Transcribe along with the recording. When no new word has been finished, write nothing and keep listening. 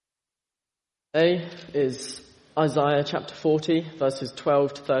Today is Isaiah chapter 40, verses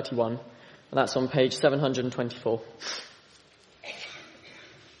 12 to 31, and that's on page 724.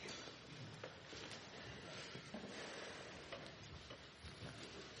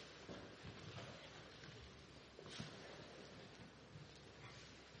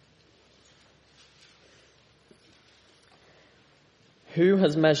 Who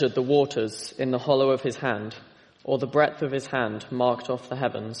has measured the waters in the hollow of his hand, or the breadth of his hand marked off the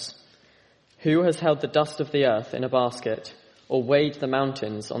heavens? Who has held the dust of the earth in a basket, or weighed the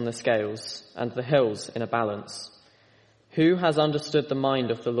mountains on the scales, and the hills in a balance? Who has understood the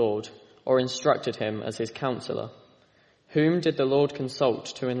mind of the Lord, or instructed him as his counselor? Whom did the Lord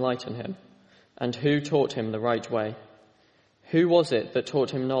consult to enlighten him? And who taught him the right way? Who was it that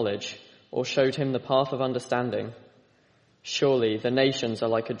taught him knowledge, or showed him the path of understanding? Surely the nations are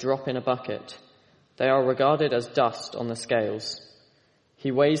like a drop in a bucket. They are regarded as dust on the scales. He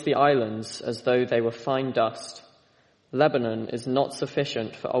weighs the islands as though they were fine dust. Lebanon is not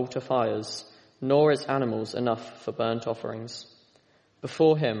sufficient for altar fires, nor its animals enough for burnt offerings.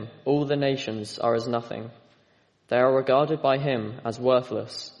 Before him, all the nations are as nothing. They are regarded by him as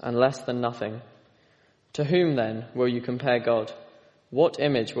worthless and less than nothing. To whom then will you compare God? What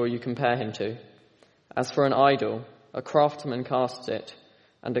image will you compare him to? As for an idol, a craftsman casts it,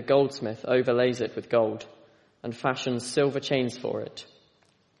 and a goldsmith overlays it with gold, and fashions silver chains for it.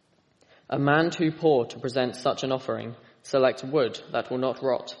 A man too poor to present such an offering selects wood that will not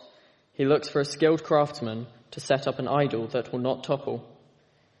rot. He looks for a skilled craftsman to set up an idol that will not topple.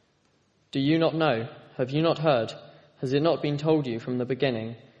 Do you not know? Have you not heard? Has it not been told you from the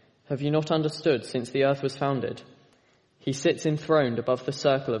beginning? Have you not understood since the earth was founded? He sits enthroned above the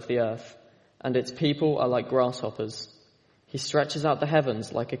circle of the earth, and its people are like grasshoppers. He stretches out the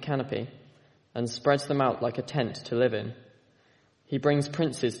heavens like a canopy, and spreads them out like a tent to live in. He brings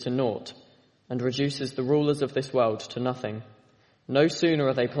princes to naught, and reduces the rulers of this world to nothing. No sooner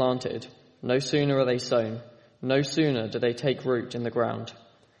are they planted, no sooner are they sown, no sooner do they take root in the ground,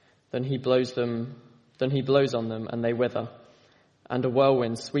 than he blows on them and they wither, and a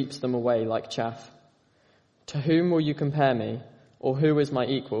whirlwind sweeps them away like chaff. To whom will you compare me, or who is my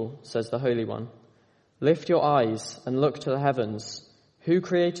equal, says the Holy One? Lift your eyes and look to the heavens. Who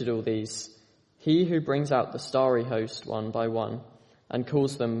created all these? He who brings out the starry host one by one, and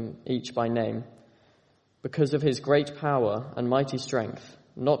calls them each by name. Because of his great power and mighty strength,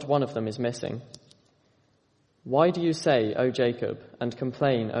 not one of them is missing. Why do you say, O Jacob, and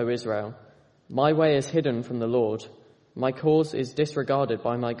complain, O Israel? My way is hidden from the Lord. My cause is disregarded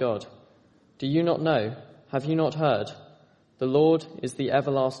by my God. Do you not know? Have you not heard? The Lord is the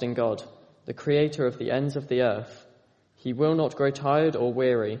everlasting God, the creator of the ends of the earth. He will not grow tired or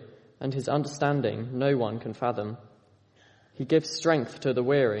weary, and his understanding no one can fathom. He gives strength to the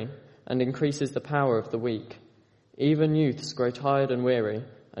weary and increases the power of the weak. Even youths grow tired and weary,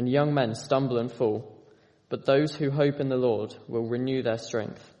 and young men stumble and fall. But those who hope in the Lord will renew their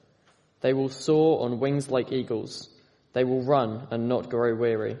strength. They will soar on wings like eagles. They will run and not grow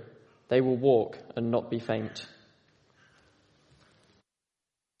weary. They will walk and not be faint.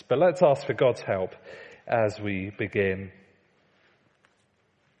 But let's ask for God's help as we begin.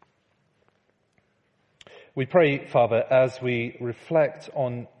 We pray, Father, as we reflect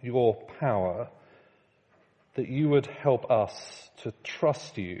on your power, that you would help us to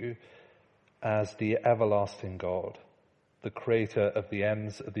trust you as the everlasting God, the creator of the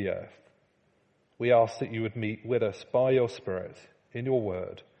ends of the earth. We ask that you would meet with us by your Spirit in your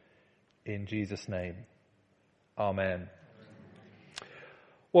word. In Jesus' name, amen.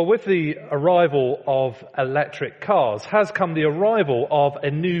 Well, with the arrival of electric cars has come the arrival of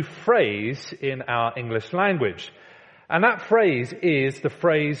a new phrase in our English language. And that phrase is the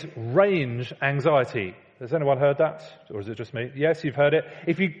phrase range anxiety. Has anyone heard that? Or is it just me? Yes, you've heard it.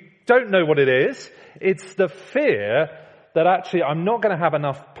 If you don't know what it is, it's the fear that actually I'm not going to have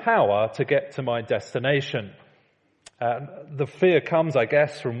enough power to get to my destination. The fear comes, I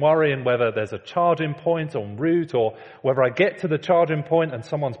guess, from worrying whether there's a charging point en route, or whether I get to the charging point and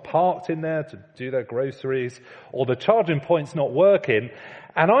someone's parked in there to do their groceries, or the charging point's not working,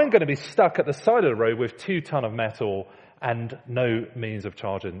 and I'm going to be stuck at the side of the road with 2 tons of metal and no means of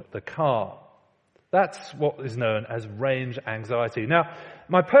charging the car. That's what is known as range anxiety. Now,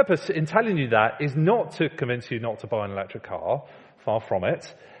 my purpose in telling you that is not to convince you not to buy an electric car, far from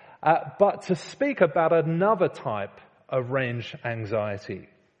it, but to speak about another type of range anxiety,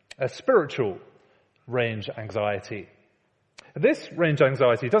 a spiritual range anxiety. This range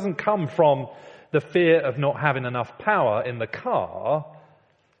anxiety doesn't come from the fear of not having enough power in the car,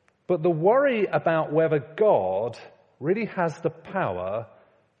 but the worry about whether God really has the power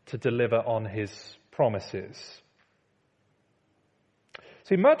to deliver on his promises.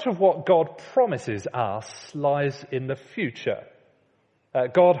 See, much of what God promises us lies in the future.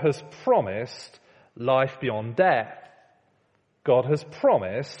 God has promised life beyond death. God has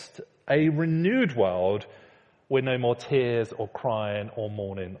promised a renewed world with no more tears or crying or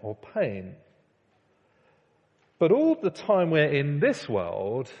mourning or pain. But all the time we're in this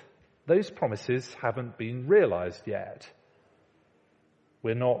world, those promises haven't been realized yet.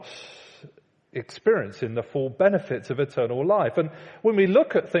 We're not experiencing the full benefits of eternal life. And when we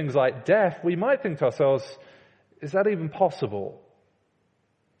look at things like death, we might think to ourselves, is that even possible?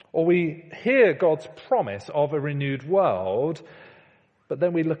 Or we hear God's promise of a renewed world, but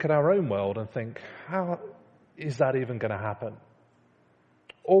then we look at our own world and think, how is that even going to happen?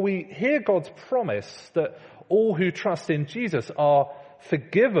 Or we hear God's promise that all who trust in Jesus are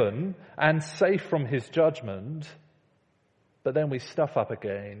forgiven and safe from his judgment, but then we stuff up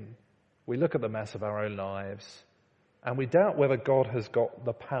again. We look at the mess of our own lives, and we doubt whether God has got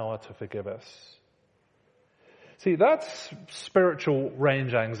the power to forgive us. See, that's spiritual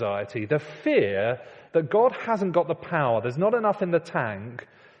range anxiety, the fear that God hasn't got the power, there's not enough in the tank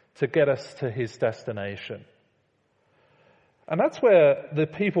to get us to his destination. And that's where the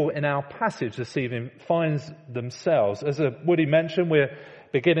people in our passage this evening finds themselves. As Woody mentioned, we're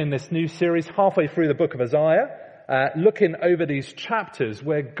beginning this new series halfway through the book of Isaiah, looking over these chapters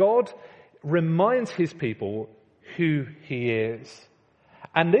where God reminds his people who he is.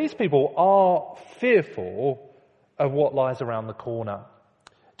 And these people are fearful of what lies around the corner.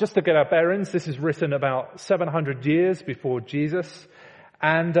 Just to get our bearings, this is written about 700 years before Jesus.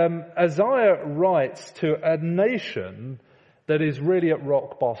 And Isaiah writes to a nation that is really at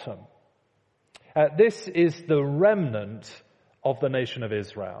rock bottom. This is the remnant of the nation of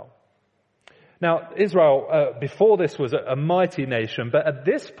Israel. Now, Israel, before this, was a mighty nation, but at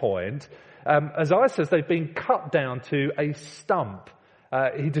this point, Isaiah says they've been cut down to a stump.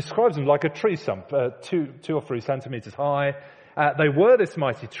 He describes them like a tree stump, 2 or 3 centimeters high. They were this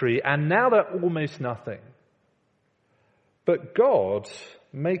mighty tree, and now they're almost nothing. But God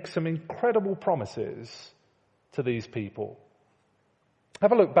makes some incredible promises to these people.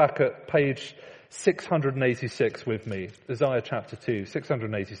 Have a look back at page 686 with me, Isaiah chapter 2,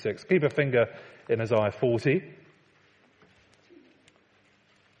 686. Keep a finger in Isaiah 40.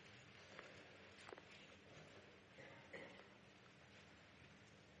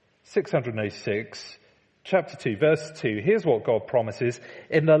 Chapter 2, verse 2. Here's what God promises.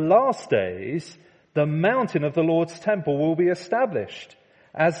 In the last days, the mountain of the Lord's temple will be established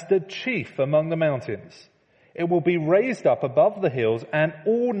as the chief among the mountains. It will be raised up above the hills, and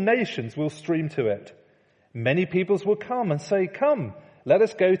all nations will stream to it. Many peoples will come and say, "Come, let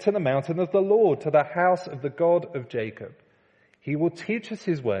us go to the mountain of the Lord, to the house of the God of Jacob. He will teach us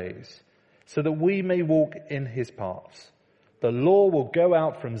his ways, so that we may walk in his paths. The law will go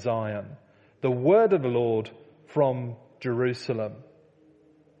out from Zion, the word of the Lord from Jerusalem."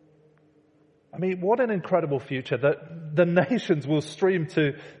 I mean, what an incredible future that the nations will stream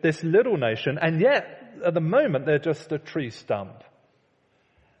to this little nation, and yet at the moment they're just a tree stump.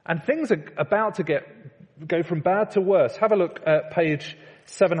 And things are about to go from bad to worse. Have a look at page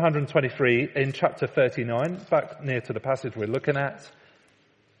 723 in chapter 39, back near to the passage we're looking at.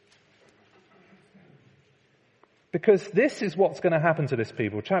 Because this is what's going to happen to this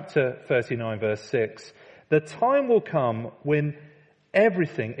people. Chapter 39, verse 6. The time will come when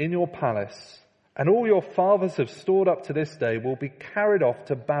everything in your palace and all your fathers have stored up to this day will be carried off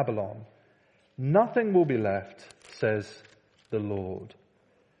to Babylon. Nothing will be left, says the Lord.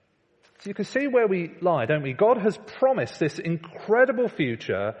 So you can see where we lie, don't we? God has promised this incredible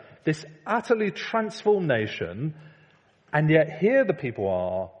future, this utterly transformed nation, and yet here the people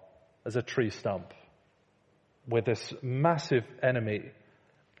are as a tree stump with this massive enemy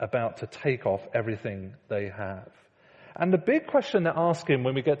about to take off everything they have. And the big question they're asking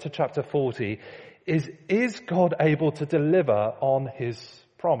when we get to chapter 40 is God able to deliver on his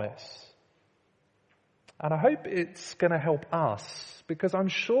promise? And I hope it's going to help us, because I'm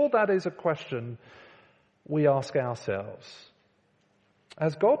sure that is a question we ask ourselves.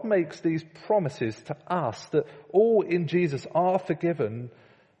 As God makes these promises to us that all in Jesus are forgiven,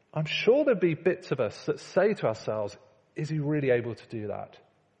 I'm sure there'll be bits of us that say to ourselves, is he really able to do that?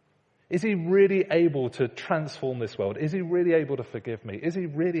 Is he really able to transform this world? Is he really able to forgive me? Is he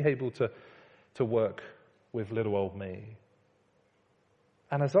really able to work with little old me?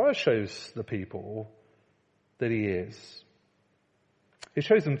 And Isaiah shows the people that he is. He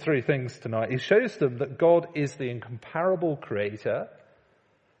shows them 3 things tonight. He shows them that God is the incomparable creator,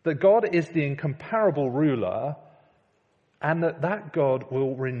 that God is the incomparable ruler, and that God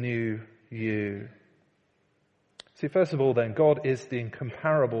will renew you. See, first of all then, God is the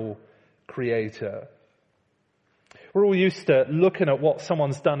incomparable creator. We're all used to looking at what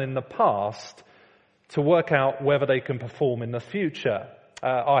someone's done in the past to work out whether they can perform in the future.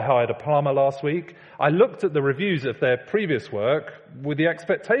 I hired a plumber last week. I looked at the reviews of their previous work with the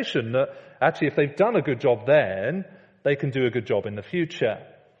expectation that actually if they've done a good job then, they can do a good job in the future.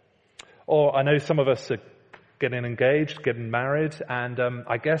 Or I know some of us are getting engaged, getting married, and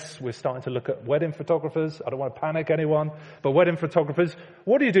I guess we're starting to look at wedding photographers. I don't want to panic anyone, but wedding photographers,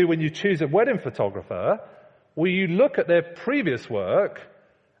 what do you do when you choose a wedding photographer? Well, you look at their previous work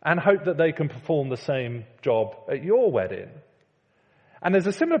and hope that they can perform the same job at your wedding. And there's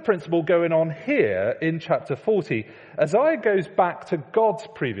a similar principle going on here in chapter 40. Isaiah goes back to God's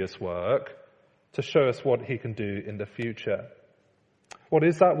previous work to show us what he can do in the future. What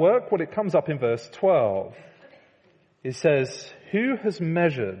is that work? Well, it comes up in verse 12. It says, "Who has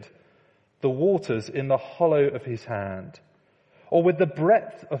measured the waters in the hollow of his hand? Or with the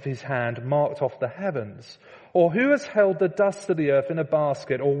breadth of his hand marked off the heavens? Or who has held the dust of the earth in a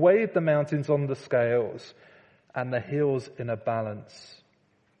basket, or weighed the mountains on the scales, and the hills in a balance?"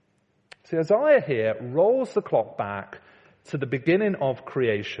 See, Isaiah here rolls the clock back to the beginning of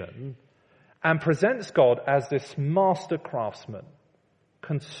creation and presents God as this master craftsman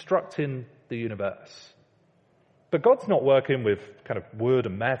constructing the universe. But God's not working with kind of wood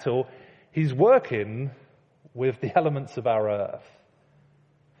and metal. He's working with the elements of our earth.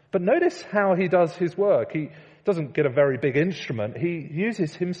 But notice how he does his work. He doesn't get a very big instrument. He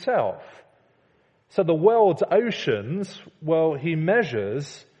uses himself. So the world's oceans, well, he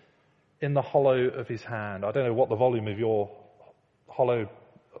measures in the hollow of his hand. I don't know what the volume of your hollow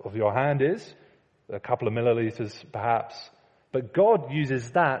of your hand is. A couple of milliliters perhaps. But God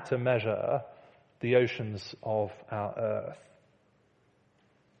uses that to measure the oceans of our earth.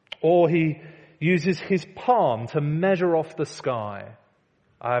 Or he uses his palm to measure off the sky.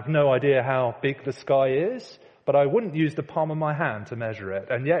 I have no idea how big the sky is, but I wouldn't use the palm of my hand to measure it,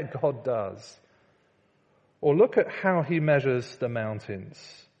 and yet God does. Or look at how he measures the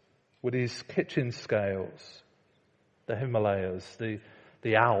mountains with his kitchen scales, the Himalayas,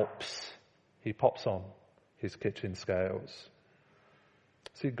 the Alps. He pops on his kitchen scales.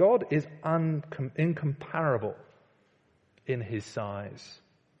 See, God is incomparable in his size.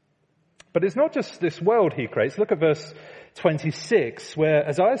 But it's not just this world he creates. Look at verse 26, where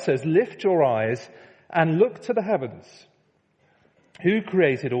Isaiah says, "Lift your eyes and look to the heavens. Who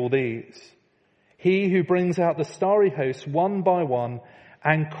created all these? He who brings out the starry hosts one by one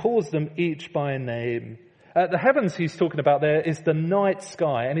and calls them each by a name." The heavens he's talking about there is the night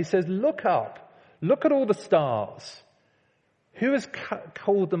sky. And he says, look up. Look at all the stars. Who has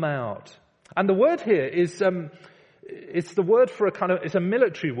called them out? And the word here is, it's the word for it's a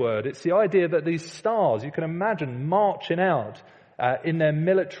military word. It's the idea that these stars, you can imagine marching out in their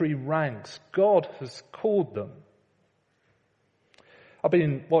military ranks. God has called them. I've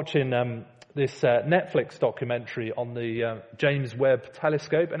been watching this Netflix documentary on the James Webb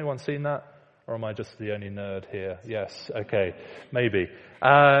Telescope. Anyone seen that? Or am I just the only nerd here? Yes, okay, maybe.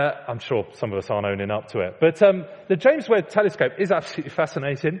 I'm sure some of us aren't owning up to it. But the James Webb Telescope is absolutely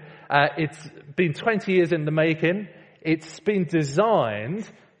fascinating. It's been 20 years in the making. It's been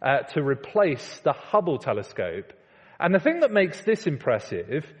designed to replace the Hubble telescope. And the thing that makes this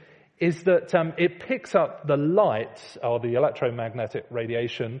impressive is that it picks up the light, or the electromagnetic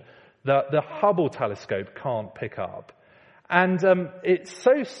radiation, that the Hubble telescope can't pick up. And it's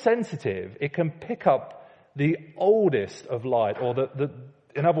so sensitive, it can pick up the oldest of light, or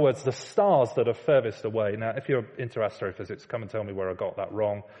in other words, the stars that are furthest away. Now, if you're into astrophysics, come and tell me where I got that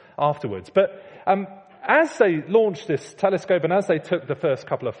wrong afterwards. But as they launched this telescope and as they took the first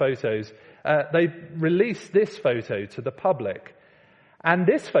couple of photos, they released this photo to the public. And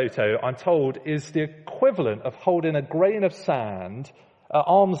this photo, I'm told, is the equivalent of holding a grain of sand at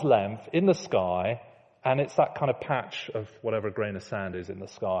arm's length in the sky. And it's that kind of patch of whatever a grain of sand is in the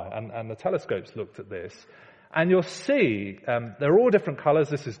sky. And the telescopes looked at this. And you'll see they're all different colours.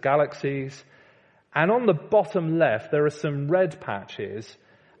 This is galaxies. And on the bottom left, there are some red patches.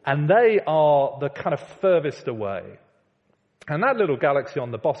 And they are the kind of furthest away. And that little galaxy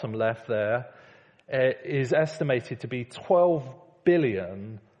on the bottom left there is estimated to be 12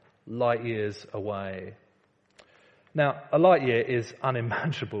 billion light years away. Now, a light year is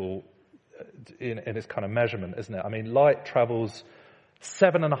unimaginable in its kind of measurement, isn't it? I mean, light travels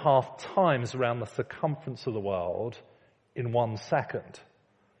 7.5 times around the circumference of the world in 1 second.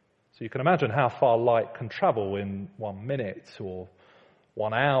 So you can imagine how far light can travel in 1 minute, or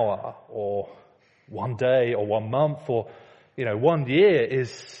 1 hour, or 1 day, or 1 month, or 1 year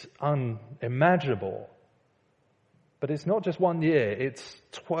is unimaginable. But it's not just 1 year, it's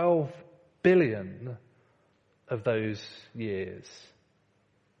 12 billion of those years.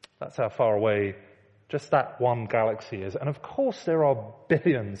 That's how far away just that one galaxy is. And of course there are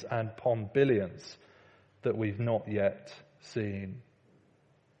billions and upon billions that we've not yet seen.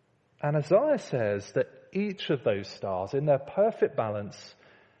 And Isaiah says that each of those stars, in their perfect balance,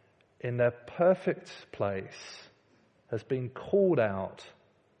 in their perfect place, has been called out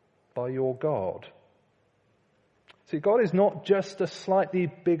by your God. See, God is not just a slightly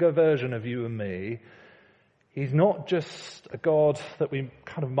bigger version of you and me. He's not just a God that we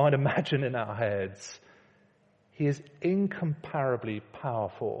kind of might imagine in our heads. He is incomparably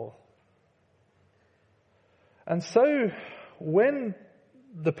powerful. And so when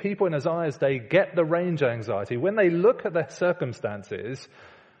the people in Isaiah's day get the range anxiety, when they look at their circumstances,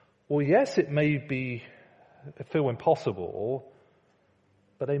 well, yes, it may feel impossible,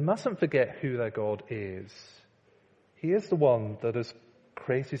 but they mustn't forget who their God is. He is the one that has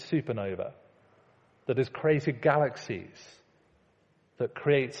created supernova, that has created galaxies, that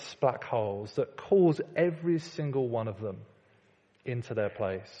creates black holes, that calls every single one of them into their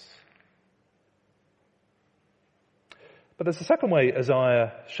place. But there's a second way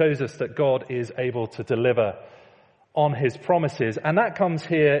Isaiah shows us that God is able to deliver on his promises, and that comes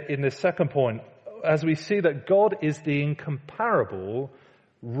here in this second point, as we see that God is the incomparable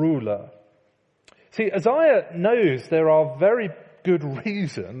ruler. See, Isaiah knows there are very good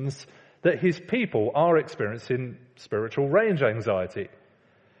reasons that his people are experiencing spiritual range anxiety.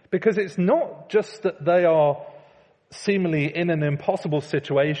 Because it's not just that they are seemingly in an impossible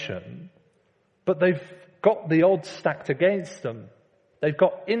situation, but they've got the odds stacked against them. They've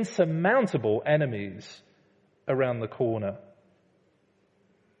got insurmountable enemies around the corner.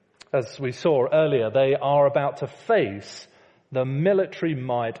 As we saw earlier, they are about to face the military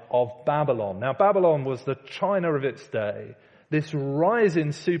might of Babylon. Now, Babylon was the China of its day, this rising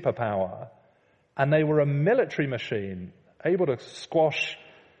superpower, and they were a military machine, able to squash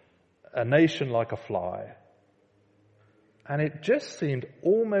a nation like a fly. And it just seemed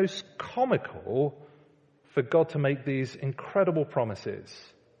almost comical for God to make these incredible promises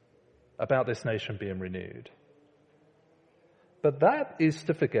about this nation being renewed. But that is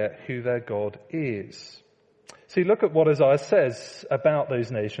to forget who their God is. See, look at what Isaiah says about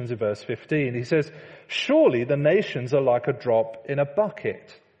those nations in verse 15. He says, "Surely the nations are like a drop in a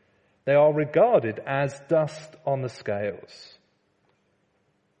bucket. They are regarded as dust on the scales."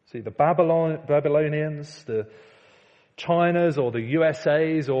 See, the Babylonians, the Chinas or the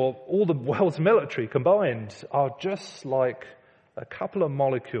USAs or all the world's military combined are just like a couple of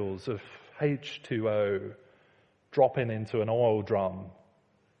molecules of H2O dropping into an oil drum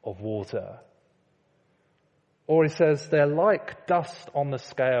of water. Or he says they're like dust on the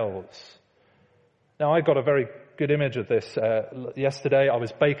scales. Now, I got a very good image of this yesterday. I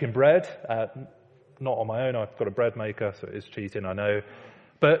was baking bread, not on my own. I've got a bread maker, so it is cheating, I know.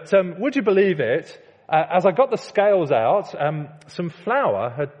 But would you believe it? As I got the scales out, some flour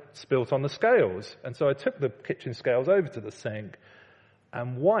had spilt on the scales. And so I took the kitchen scales over to the sink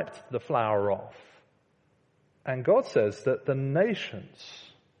and wiped the flour off. And God says that the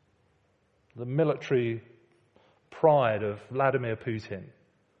nations, the military pride of Vladimir Putin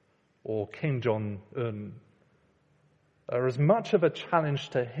or Kim Jong-un, are as much of a challenge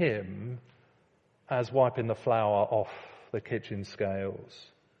to him as wiping the flour off the kitchen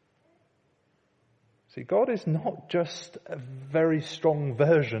scales. See, God is not just a very strong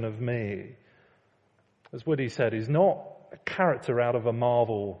version of me. As Woody said, he's not a character out of a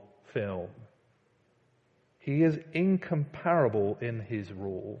Marvel film. He is incomparable in his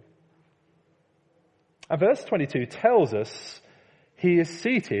rule. And verse 22 tells us he is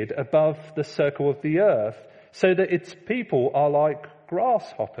seated above the circle of the earth so that its people are like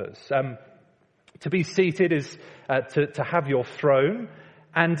grasshoppers. To be seated is to have your throne.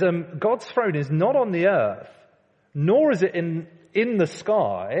 And God's throne is not on the earth, nor is it in the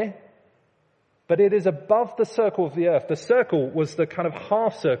sky, but it is above the circle of the earth. The circle was the kind of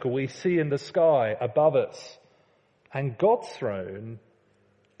half circle we see in the sky above us. And God's throne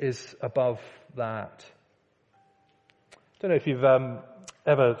is above that. I don't know if you've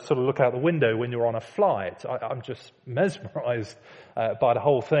ever sort of look out the window when you're on a flight. I'm just mesmerized by the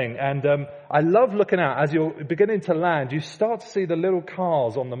whole thing. And I love looking out. As you're beginning to land, you start to see the little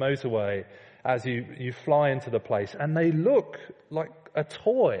cars on the motorway as you fly into the place. And they look like a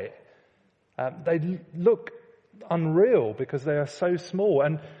toy. They look unreal because they are so small.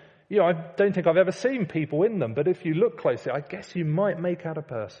 And, I don't think I've ever seen people in them. But if you look closely, I guess you might make out a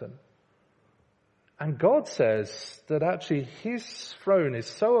person. And God says that actually his throne is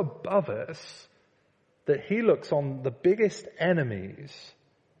so above us that he looks on the biggest enemies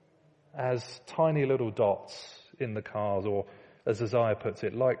as tiny little dots in the cars, or as Isaiah puts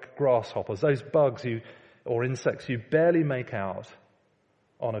it, like grasshoppers, those bugs or insects you barely make out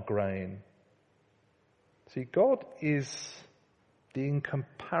on a grain. See, God is the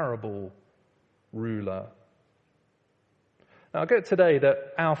incomparable ruler. Now, I get today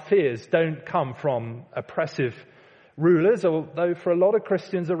that our fears don't come from oppressive rulers, although for a lot of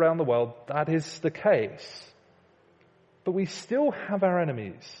Christians around the world that is the case. But we still have our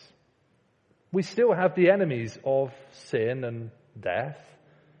enemies. We still have the enemies of sin and death.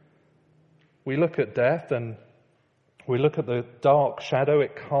 We look at death and we look at the dark shadow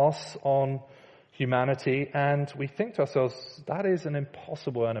it casts on humanity, and we think to ourselves, that is an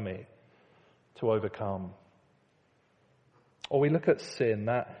impossible enemy to overcome. Or we look at sin,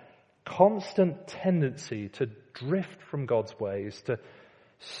 that constant tendency to drift from God's ways, to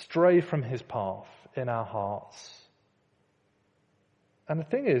stray from his path in our hearts. And the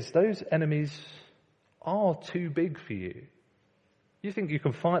thing is, those enemies are too big for you. You think you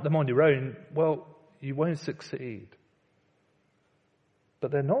can fight them on your own, well, you won't succeed.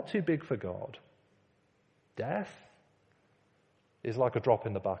 But they're not too big for God. Death is like a drop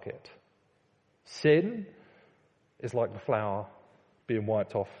in the bucket. Sin is like the flour being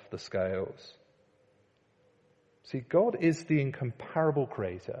wiped off the scales. See, God is the incomparable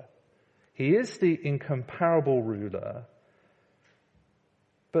creator. He is the incomparable ruler.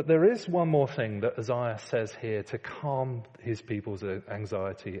 But there is one more thing that Isaiah says here to calm his people's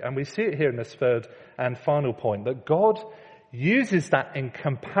anxiety. And we see it here in this third and final point, that God uses that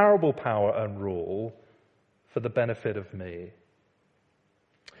incomparable power and rule for the benefit of me.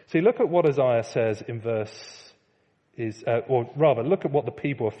 See, look at what Isaiah says in look at what the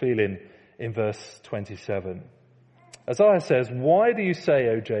people are feeling in verse 27. Isaiah says, "Why do you say,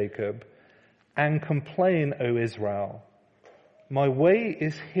 O Jacob, and complain, O Israel? My way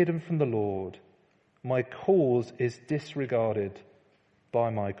is hidden from the Lord. My cause is disregarded by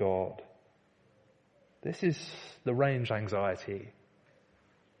my God." This is the range anxiety.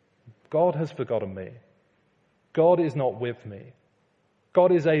 God has forgotten me. God is not with me.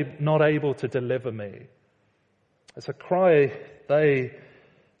 God is not able to deliver me. It's a cry they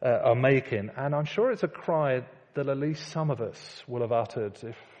are making, and I'm sure it's a cry that at least some of us will have uttered,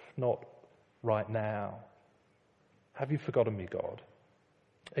 if not right now. Have you forgotten me, God?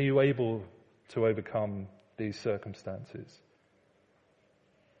 Are you able to overcome these circumstances?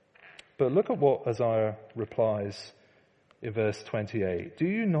 But look at what Isaiah replies in verse 28. "Do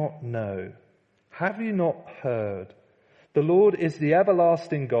you not know? Have you not heard? The Lord is the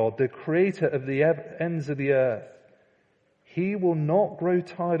everlasting God, the creator of the ends of the earth. He will not grow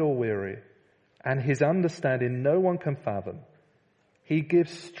tired or weary, and his understanding no one can fathom. He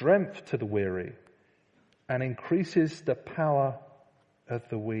gives strength to the weary and increases the power of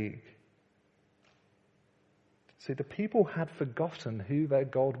the weak." See, the people had forgotten who their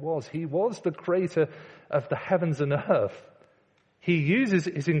God was. He was the creator of the heavens and earth. He uses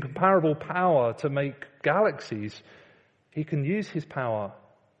his incomparable power to make galaxies. He can use his power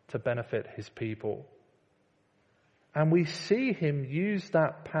to benefit his people. And we see him use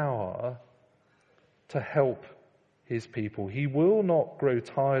that power to help his people. He will not grow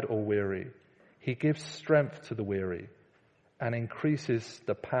tired or weary. He gives strength to the weary and increases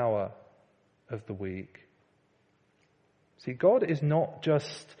the power of the weak. See, God is not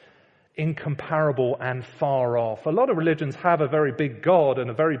just incomparable and far off. A lot of religions have a very big God and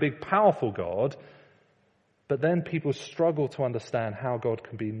a very big, powerful God, but then people struggle to understand how God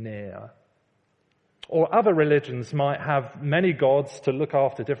can be near. Or other religions might have many gods to look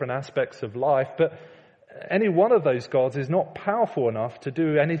after different aspects of life, but any one of those gods is not powerful enough to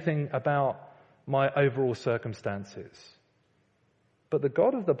do anything about my overall circumstances. But the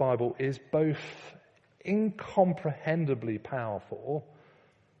God of the Bible is both incomprehendibly powerful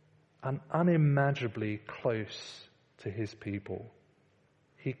and unimaginably close to his people.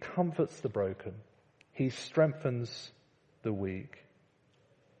 He comforts the broken. He strengthens the weak.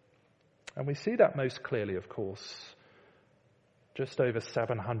 And we see that most clearly, of course, just over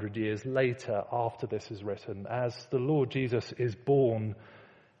 700 years later after this is written, as the Lord Jesus is born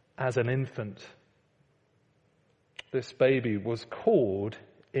as an infant. This baby was called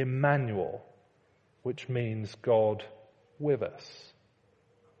Emmanuel, which means God with us.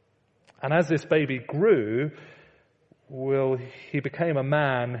 And as this baby grew, he became a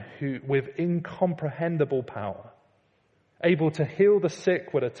man with incomprehensible power, able to heal the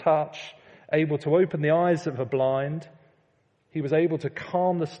sick with a touch, able to open the eyes of the blind, He was able to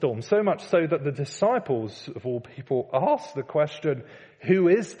calm the storm, so much so that the disciples, of all people, asked the question, who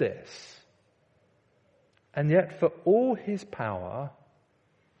is this? And yet for all his power,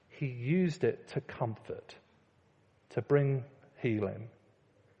 he used it to comfort, to bring healing.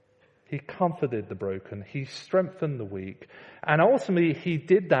 He comforted the broken. He strengthened the weak. And ultimately, he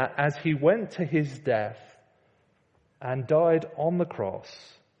did that as he went to his death and died on the cross.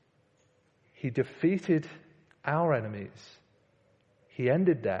 He defeated our enemies. He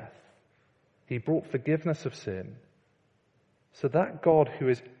ended death. He brought forgiveness of sin. So that God who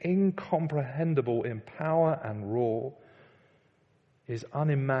is incomprehensible in power and rule is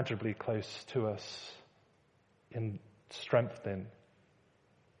unimaginably close to us in strengthening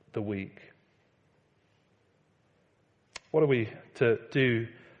the weak. What are we to do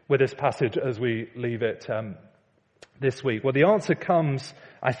with this passage as we leave it this week? Well, the answer comes,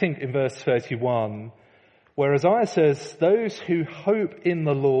 I think, in verse 31, where Isaiah says, those who hope in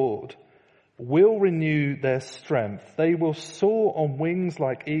the Lord will renew their strength. They will soar on wings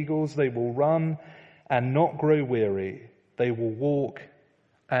like eagles. They will run and not grow weary. They will walk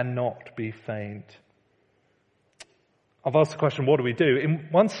and not be faint. I've asked the question, what do we do? In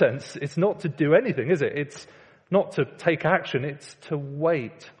one sense, it's not to do anything, is it? It's not to take action. It's to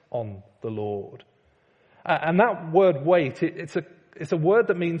wait on the Lord. And that word wait, it's a word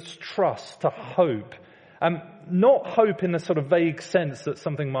that means trust, to hope. Not hope in the sort of vague sense that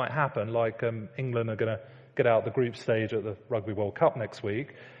something might happen, like England are going to get out the group stage at the Rugby World Cup next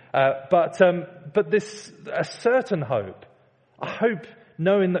week. But this, a certain hope, a hope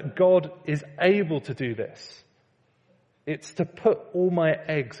knowing that God is able to do this. It's to put all my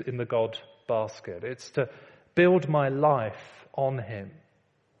eggs in the God basket. It's to build my life on him.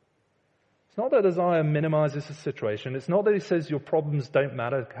 It's not that Isaiah minimizes the situation. It's not that he says your problems don't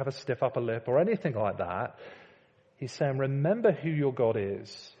matter, have a stiff upper lip or anything like that. He's saying, remember who your God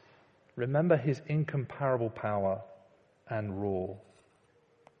is. Remember his incomparable power and rule.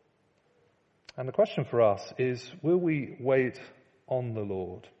 And the question for us is, will we wait on the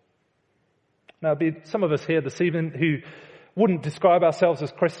Lord? Now, there'll be some of us here this evening who wouldn't describe ourselves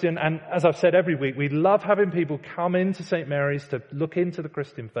as Christian, and as I've said every week, we love having people come into St. Mary's to look into the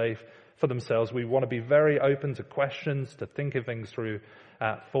Christian faith for themselves. We want to be very open to questions, to thinking things through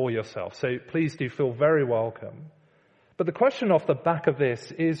for yourself. So please do feel very welcome. But the question off the back of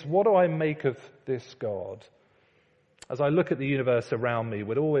this is, what do I make of this God? As I look at the universe around me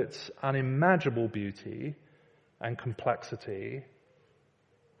with all its unimaginable beauty and complexity,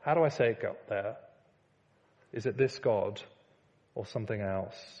 how do I say it got there? Is it this God or something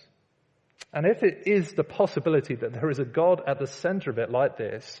else? And if it is the possibility that there is a God at the center of it like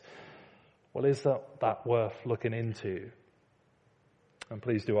this, well, is that worth looking into? And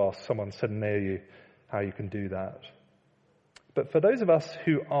please do ask someone sitting near you how you can do that. But for those of us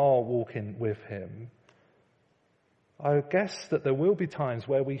who are walking with him, I guess that there will be times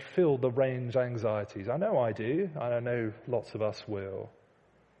where we feel the range anxieties. I know I do. I know lots of us will.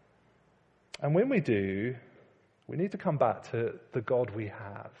 And when we do, we need to come back to the God we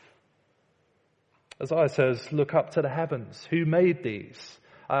have. Isaiah says, look up to the heavens. Who made these?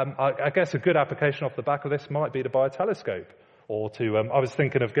 I guess a good application off the back of this might be to buy a telescope. Or to, I was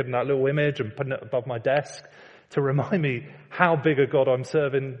thinking of getting that little image and putting it above my desk to remind me how big a God I'm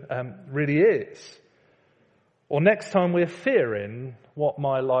serving really is. Or next time we're fearing what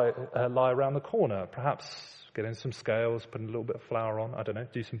might lie around the corner, perhaps getting some scales, putting a little bit of flour on, I don't know,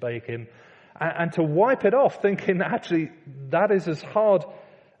 do some baking, and to wipe it off, thinking actually that is as hard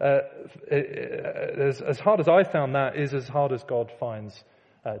as hard as I found that is as hard as God finds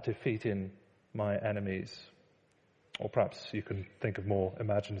defeating my enemies. Or perhaps you can think of more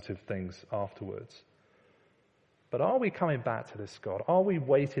imaginative things afterwards. But are we coming back to this God? Are we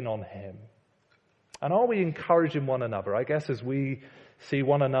waiting on him? And are we encouraging one another? I guess as we see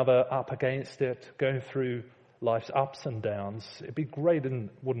one another up against it, going through life's ups and downs, it'd be great,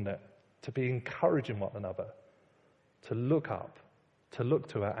 wouldn't it, to be encouraging one another, to look up, to look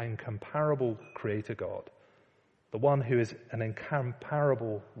to our incomparable Creator God, the one who is an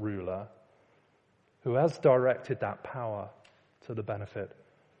incomparable ruler, who has directed that power to the benefit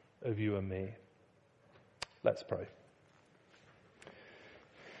of you and me. Let's pray.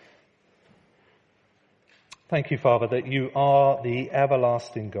 Thank you, Father, that you are the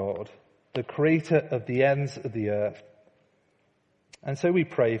everlasting God, the creator of the ends of the earth. And so we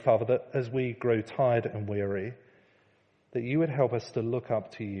pray, Father, that as we grow tired and weary, that you would help us to look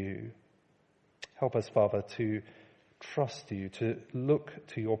up to you. Help us, Father, to trust you, to look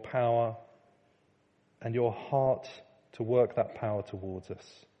to your power and your heart to work that power towards us.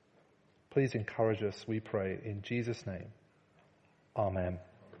 Please encourage us, we pray, in Jesus' name. Amen.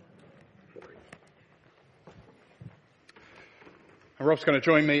 And Rob's going to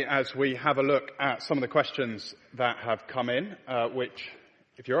join me as we have a look at some of the questions that have come in, which,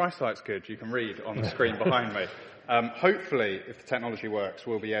 if your eyesight's good, you can read on the screen behind me. Hopefully, if the technology works,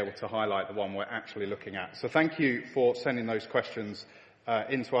 we'll be able to highlight the one we're actually looking at. So thank you for sending those questions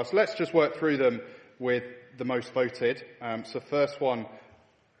in to us. Let's just work through them with the most voted. So first one,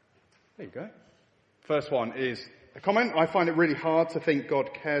 there you go. First one is a comment. I find it really hard to think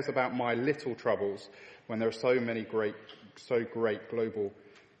God cares about my little troubles when there are so great global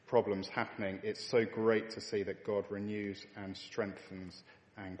problems happening. It's so great to see that God renews and strengthens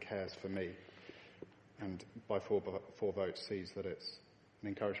and cares for me. And by four votes sees that it's an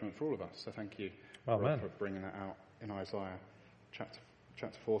encouragement for all of us. So thank you for bringing that out in Isaiah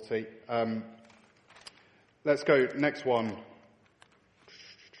chapter 40. Let's go next one.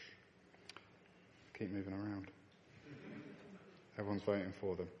 Keep moving around. Everyone's voting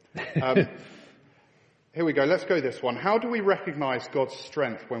for them. Here we go. Let's go this one. How do we recognise God's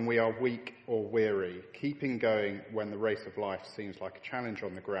strength when we are weak or weary, keeping going when the race of life seems like a challenge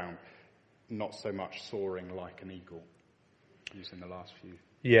on the ground, not so much soaring like an eagle? Using the last few.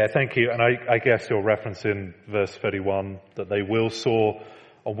 Yeah, thank you. And I guess you're referencing verse 31, that they will soar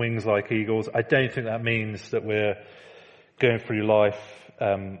on wings like eagles. I don't think that means that we're going through life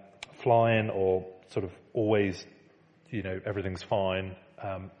flying or sort of always, everything's fine.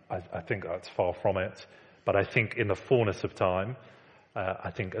 I think that's far from it. But I think in the fullness of time,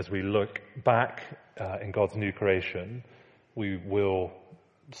 I think as we look back in God's new creation, we will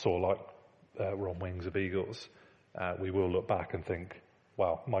soar like we're on wings of eagles. We will look back and think,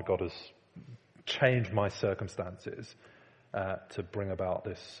 wow, my God has changed my circumstances to bring about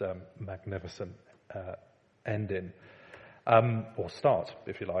this magnificent ending, or start,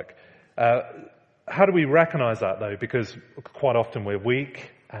 if you like. How do we recognize that, though? Because quite often we're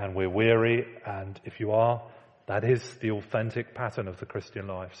weak and we're weary, and if you are, that is the authentic pattern of the Christian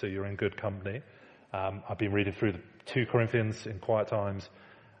life, so you're in good company. I've been reading through 2 Corinthians in quiet times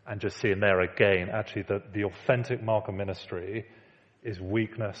and just seeing there again, actually, the authentic mark of ministry is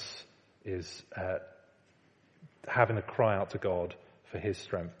weakness, is having to cry out to God for his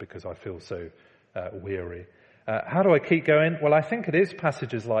strength because I feel so weary. How do I keep going? Well, I think it is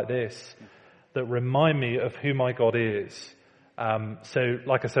passages like this that remind me of who my God is. So,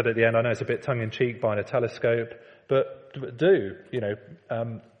 like I said at the end, I know it's a bit tongue-in-cheek buying a telescope, but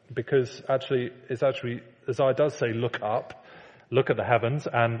because it's actually, Isaiah does say, look up, look at the heavens,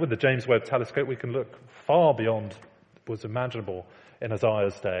 and with the James Webb telescope, we can look far beyond what was imaginable in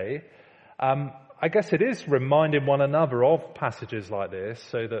Isaiah's day. I guess it is reminding one another of passages like this,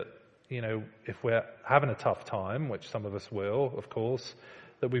 so that, if we're having a tough time, which some of us will, of course,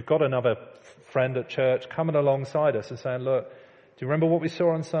 that we've got another friend at church coming alongside us and saying, look, do you remember what we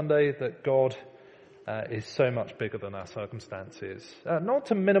saw on Sunday? That God is so much bigger than our circumstances. Not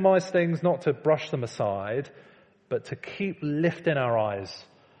to minimize things, not to brush them aside, but to keep lifting our eyes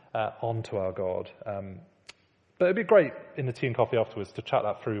onto our God. But it'd be great in the tea and coffee afterwards to chat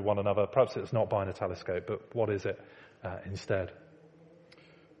that through one another. Perhaps it's not buying a telescope, but what is it instead?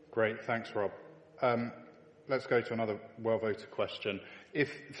 Great, thanks, Rob. Let's go to another well-voted question. If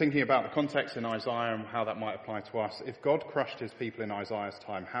thinking about the context in Isaiah and how that might apply to us, if God crushed his people in Isaiah's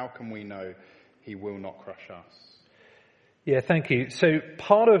time, how can we know he will not crush us? Yeah, thank you. So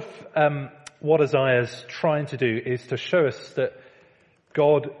part of what Isaiah's trying to do is to show us that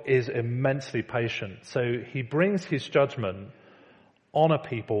God is immensely patient. So he brings his judgment on a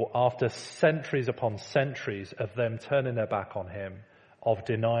people after centuries upon centuries of them turning their back on him, of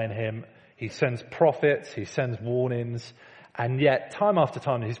denying him. He sends prophets, he sends warnings, and yet time after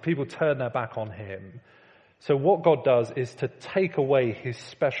time his people turn their back on him. So what God does is to take away his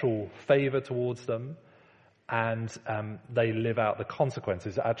special favor towards them, and they live out the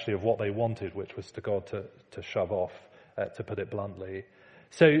consequences actually of what they wanted, which was to God to shove off, to put it bluntly.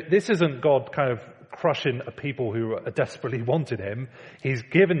 So this isn't God kind of crushing a people who desperately wanted him. He's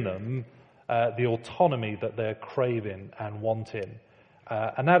given them the autonomy that they're craving and wanting.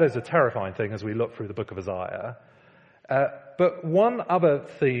 And that is a terrifying thing as we look through the book of Isaiah. But one other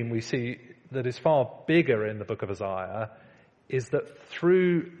theme we see that is far bigger in the book of Isaiah is that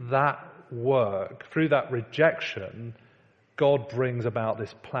through that work, through that rejection, God brings about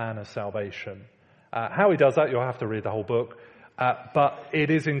this plan of salvation. How he does that, you'll have to read the whole book. But it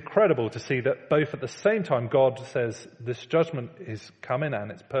is incredible to see that both at the same time God says this judgment is coming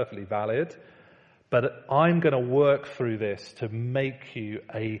and it's perfectly valid, but I'm going to work through this to make you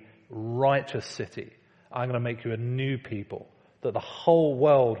a righteous city. I'm going to make you a new people, that the whole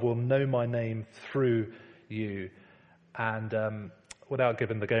world will know my name through you. And without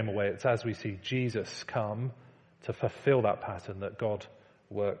giving the game away, it's as we see Jesus come to fulfill that pattern that God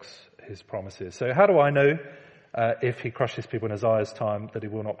works his promises. So how do I know if he crushes people in Isaiah's time that he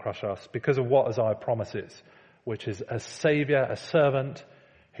will not crush us? Because of what Isaiah promises, which is a saviour, a servant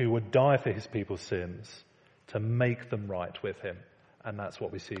who would die for his people's sins to make them right with him. And that's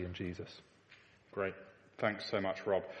what we see in Jesus. Great. Thanks so much, Rob.